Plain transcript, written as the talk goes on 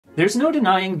There's no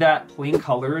denying that plain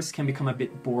colors can become a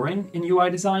bit boring in UI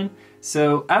design,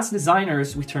 so as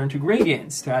designers we turn to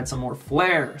gradients to add some more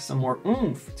flair, some more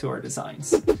oomph to our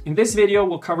designs. In this video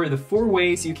we'll cover the 4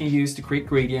 ways you can use to create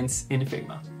gradients in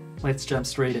Figma. Let's jump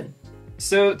straight in.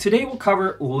 So today we'll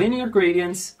cover linear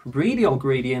gradients, radial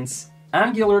gradients,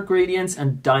 angular gradients,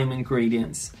 and diamond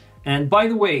gradients. And by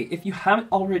the way, if you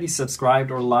haven't already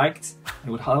subscribed or liked, I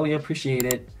would highly appreciate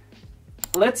it.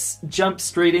 Let's jump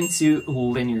straight into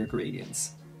linear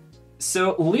gradients.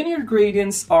 So linear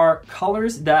gradients are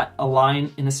colors that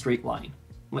align in a straight line.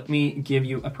 Let me give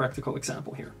you a practical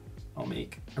example here. I'll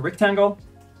make a rectangle.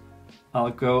 I'll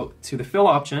go to the fill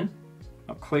option.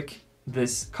 I'll click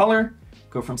this color,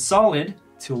 go from solid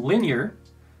to linear.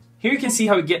 Here you can see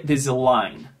how we get this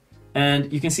line.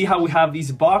 And you can see how we have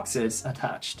these boxes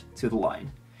attached to the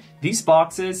line. These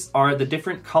boxes are the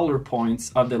different color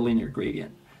points of the linear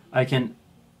gradient. I can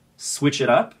switch it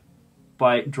up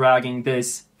by dragging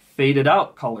this faded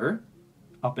out color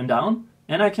up and down,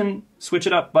 and I can switch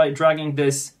it up by dragging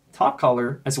this top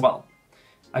color as well.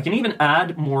 I can even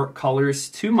add more colors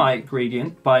to my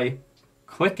gradient by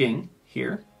clicking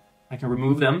here. I can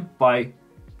remove them by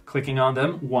clicking on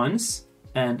them once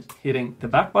and hitting the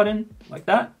back button like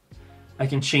that. I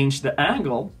can change the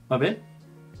angle of it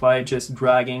by just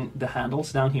dragging the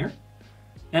handles down here.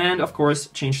 And of course,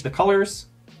 change the colors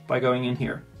by going in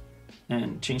here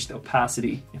and change the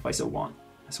opacity if I so want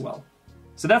as well.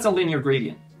 So that's a linear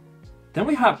gradient. Then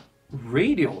we have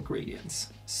radial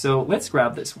gradients. So let's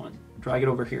grab this one, drag it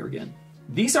over here again.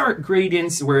 These are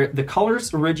gradients where the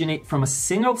colors originate from a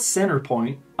single center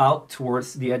point out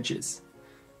towards the edges.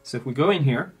 So if we go in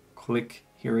here, click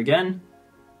here again,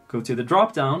 go to the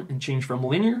drop down and change from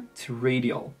linear to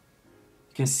radial.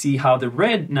 You can see how the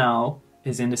red now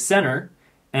is in the center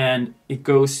and it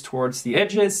goes towards the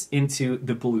edges into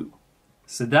the blue.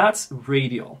 So that's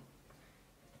radial.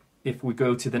 If we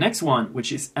go to the next one,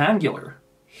 which is angular,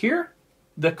 here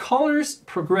the colors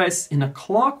progress in a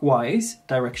clockwise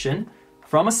direction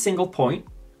from a single point,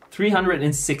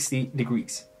 360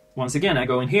 degrees. Once again, I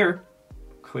go in here,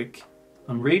 click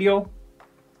on radial,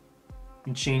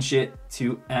 and change it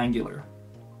to angular.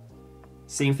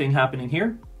 Same thing happening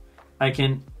here. I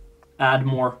can add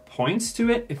more points to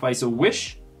it if I so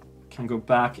wish. I can go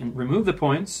back and remove the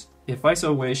points if I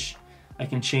so wish. I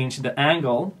can change the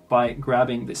angle by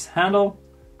grabbing this handle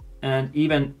and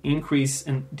even increase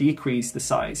and decrease the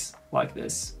size like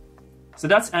this. So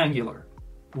that's angular.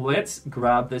 Let's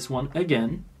grab this one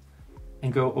again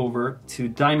and go over to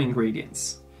diamond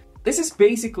gradients. This is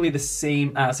basically the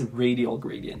same as radial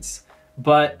gradients,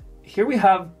 but here we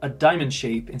have a diamond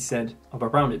shape instead of a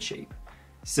rounded shape.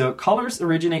 So colors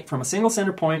originate from a single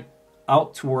center point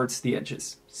out towards the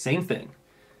edges. Same thing.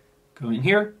 Go in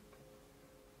here,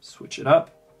 switch it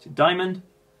up to diamond,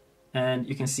 and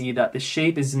you can see that the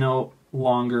shape is no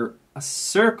longer a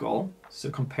circle, so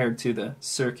compared to the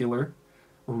circular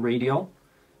or radial,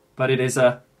 but it is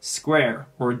a square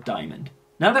or a diamond.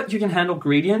 Now that you can handle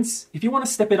gradients, if you want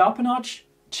to step it up a notch,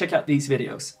 check out these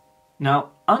videos.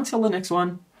 Now, until the next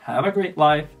one, have a great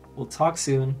life. We'll talk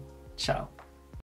soon. Ciao.